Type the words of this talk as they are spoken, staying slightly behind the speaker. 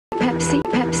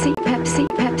Pepsi, Pepsi,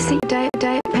 Pepsi, Diet,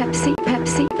 Diet, Pepsi,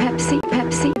 Pepsi, Pepsi,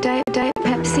 Pepsi, Diet, Diet,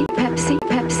 Pepsi, Pepsi,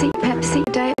 Pepsi, Pepsi,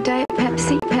 Diet, Diet,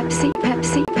 Pepsi, Pepsi,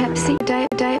 Pepsi, Pepsi, Diet,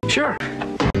 Diet. Sure.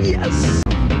 Yes.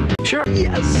 Sure.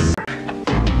 Yes.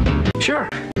 Sure.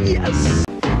 Yes.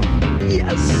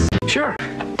 Yes. Sure.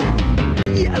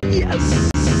 Yes. Yes.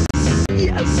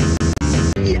 Yes.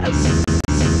 Yes.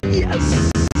 Yes.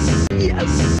 Yes.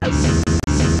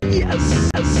 Yes.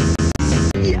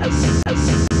 Yes.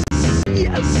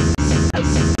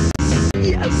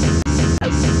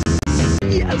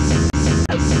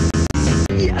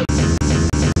 Yes.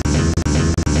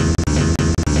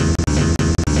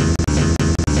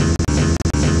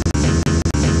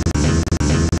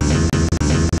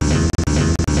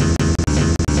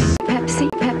 Pepsi,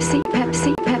 Pepsi,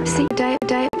 Pepsi, Pepsi, Diet,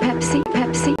 Diet, Pepsi,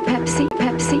 Pepsi, Pepsi,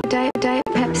 Pepsi, Diet, Diet,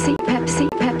 Pepsi, Pepsi,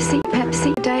 Pepsi,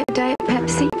 Pepsi, Diet, Diet,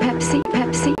 Pepsi, Pepsi,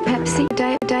 Pepsi, Pepsi,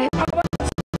 Diet, Diet.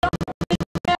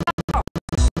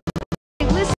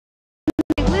 Listen,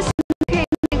 listen, okay,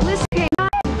 listen, okay,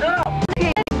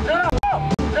 okay,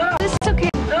 listen, okay.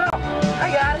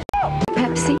 I got it.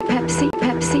 Pepsi, Pepsi,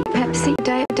 Pepsi, Pepsi,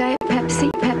 Diet, Diet, Pepsi,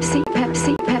 Pepsi,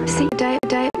 Pepsi, Pepsi, Diet,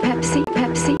 Diet, Pepsi,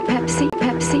 Pepsi, Pepsi,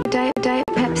 Pepsi, Diet, Diet,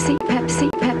 Pepsi, Pepsi,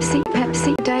 Pepsi,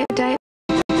 Pepsi, Diet, Diet.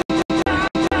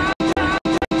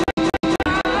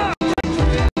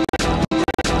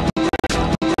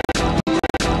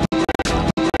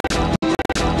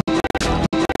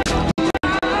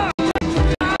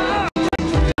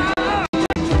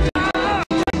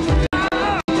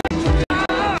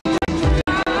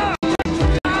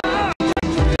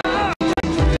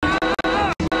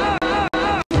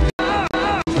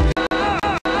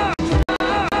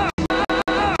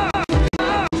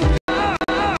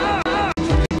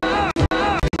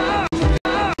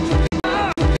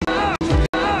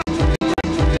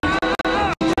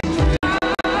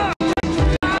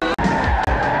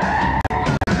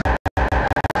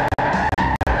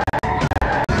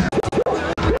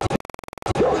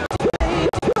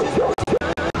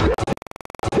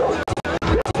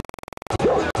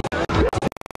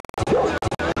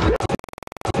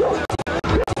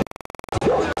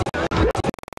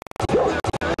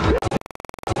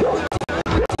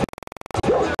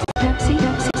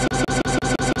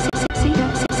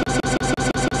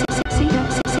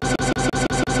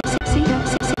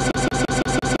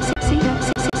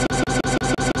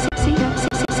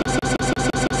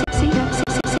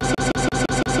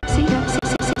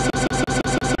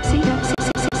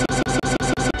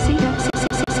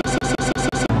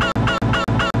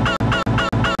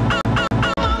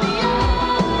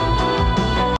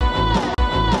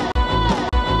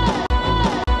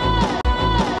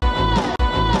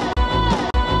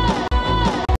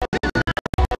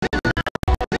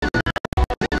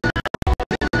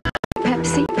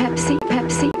 Pepsi, Pepsi,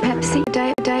 Pepsi, Pepsi,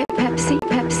 Diet, Diet, Pepsi,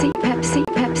 Pepsi, Pepsi,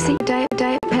 Pepsi, Diet,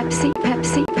 Diet, Pepsi,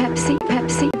 Pepsi, Pepsi,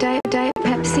 Pepsi, Diet, Diet,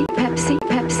 Pepsi, Pepsi,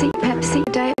 Pepsi, Pepsi,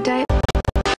 Diet, Diet.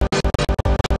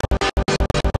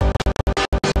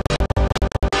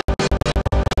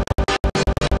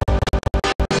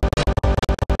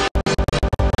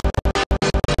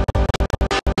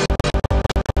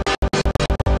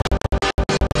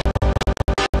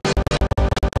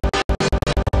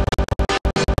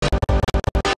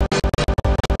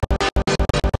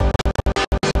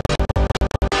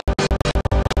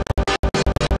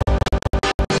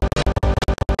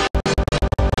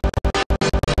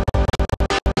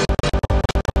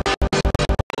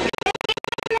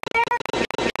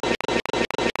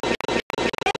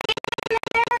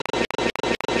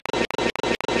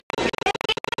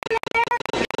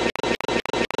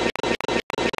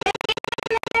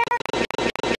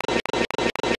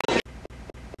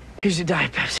 Here's your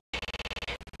Diet Pepsi.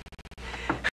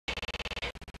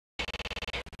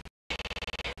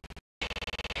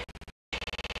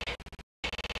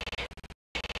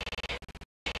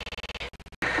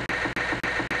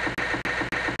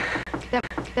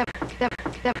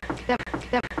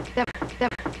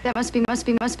 That must be my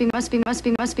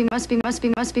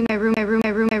roommate,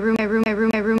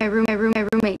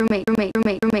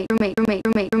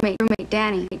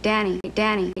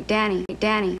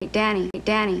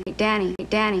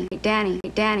 Danny,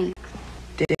 Danny.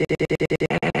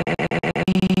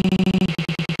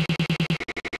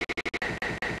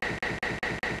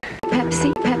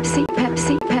 Pepsi, Pepsi,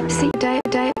 Pepsi, Pepsi, Diet,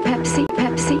 Diet, Pepsi,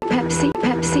 Pepsi, Pepsi,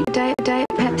 Pepsi, Diet, Diet,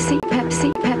 Pepsi,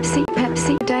 Pepsi, Pepsi,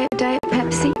 Pepsi, Diet, Diet,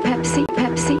 Pepsi, Pepsi,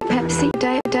 Pepsi, Pepsi,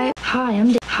 Diet, Diet. Hi,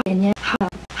 I'm Daniel.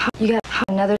 You got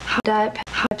another Diet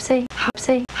Pepsi,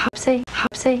 Pepsi, Pepsi,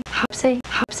 Pepsi, Pepsi,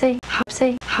 Pepsi,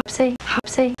 Pepsi, Pepsi,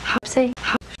 Pepsi, Pepsi, Pepsi.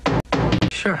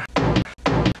 Sure.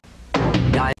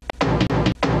 Diet.